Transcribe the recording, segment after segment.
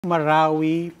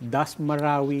Does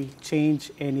Marawi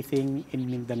change anything in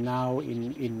Mindanao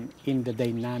in the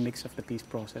dynamics of the peace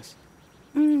process?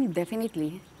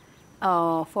 Definitely.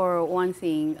 For one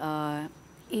thing,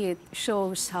 it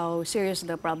shows how serious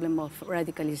the problem of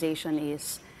radicalization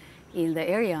is in the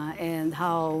area and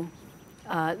how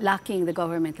lacking the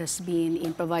government has been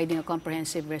in providing a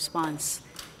comprehensive response.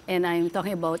 And I'm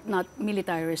talking about not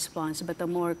military response, but a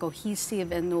more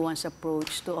cohesive and nuanced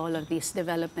approach to all of these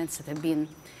developments that have been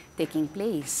taking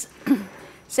place.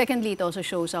 Secondly, it also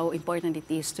shows how important it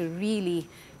is to really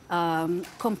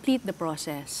complete the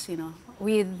process,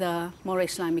 with the Moro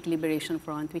Islamic Liberation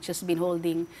Front, which has been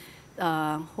holding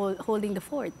the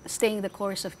fort, staying the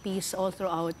course of peace all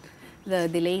throughout the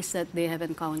delays that they have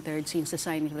encountered since the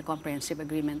signing of the comprehensive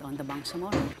agreement on the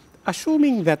Bangsamoro.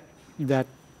 Assuming that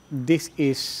this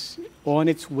is on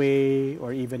its way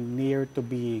or even near to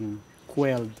being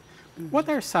quelled, what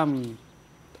are some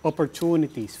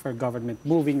opportunities for government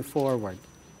moving forward?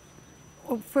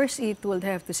 First, it will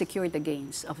have to secure the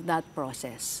gains of that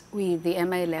process with the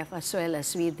MILF as well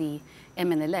as with the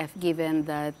MNLF, given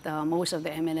that most of the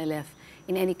MNLF,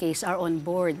 in any case, are on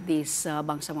board this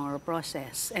Bangsamoro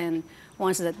process. And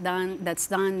once that's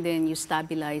done, then you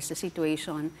stabilize the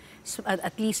situation,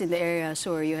 at least in the areas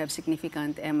where you have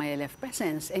significant MILF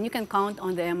presence. And you can count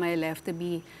on the MILF to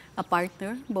be a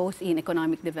partner, both in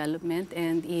economic development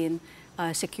and in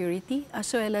security,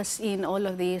 as well as in all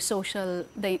of the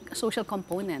social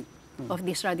component of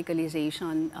this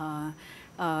radicalization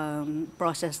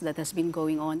process that has been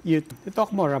going on. You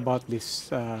talk more about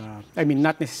this,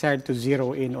 not necessarily to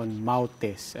zero in on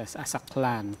Mautes as a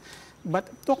clan, but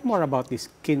talk more about this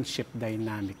kinship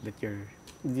dynamic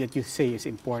that you say is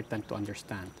important to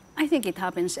understand. I think it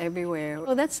happens everywhere.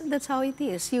 Well, that's how it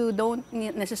is. You don't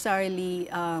necessarily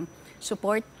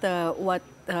support what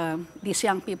these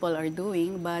young people are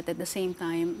doing, but at the same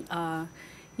time,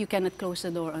 you cannot close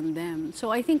the door on them. So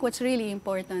I think what's really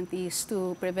important is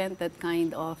to prevent that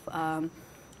kind of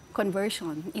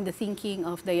conversion in the thinking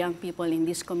of the young people in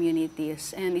these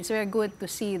communities. And it's very good to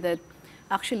see that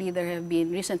actually there have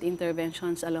been recent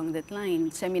interventions along that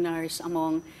line, seminars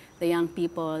among the young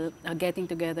people, getting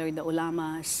together the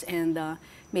ulamas and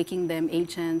making them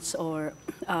agents or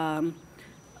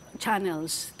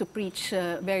channels to preach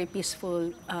a very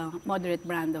peaceful, moderate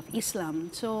brand of Islam.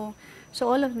 So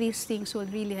all of these things will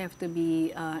really have to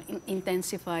be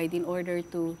intensified in order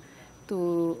to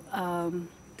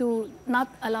not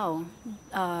allow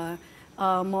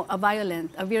a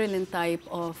virulent type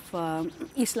of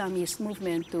Islamist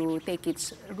movement to take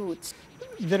its roots.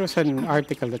 There was an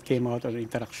article that came out on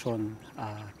Interaction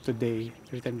today,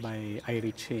 written by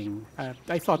Irie Ching.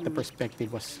 I thought the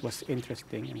perspective was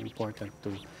interesting and important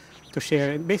to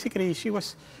share. And basically, she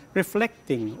was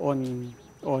reflecting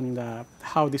on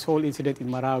how this whole incident in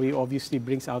Marawi obviously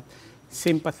brings out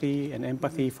sympathy and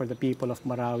empathy for the people of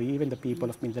Marawi, even the people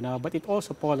of Mindanao, but it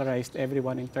also polarized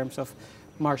everyone in terms of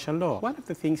martial law. One of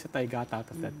the things that I got out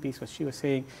of that piece was she was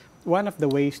saying one of the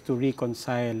ways to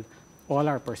reconcile all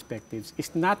our perspectives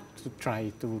is not to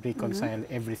try to reconcile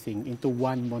everything into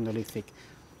one monolithic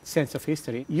sense of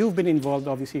history. You've been involved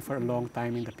obviously for a long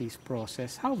time in the peace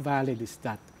process. How valid is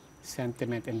that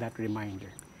sentiment and that reminder?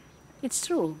 It's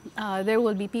true. There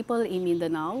will be people in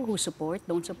Mindanao who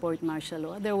don't support martial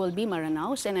law. There will be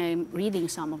Maranaos, and I'm reading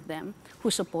some of them, who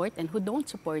support and who don't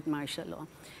support martial law.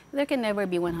 There can never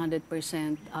be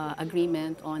 100%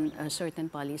 agreement on certain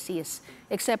policies,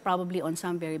 except probably on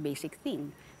some very basic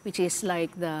thing, which is like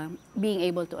being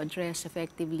able to address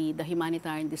effectively the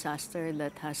humanitarian disaster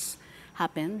that has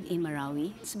happened in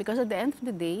Marawi. It's because at the end of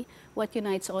the day, what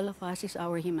unites all of us is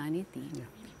our humanity. Yeah.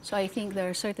 So I think there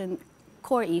are certain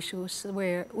core issues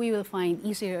where we will find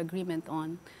easier agreement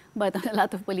on, but on a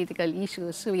lot of political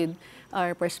issues,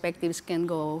 our perspectives can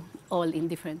go all in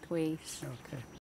different ways. Okay.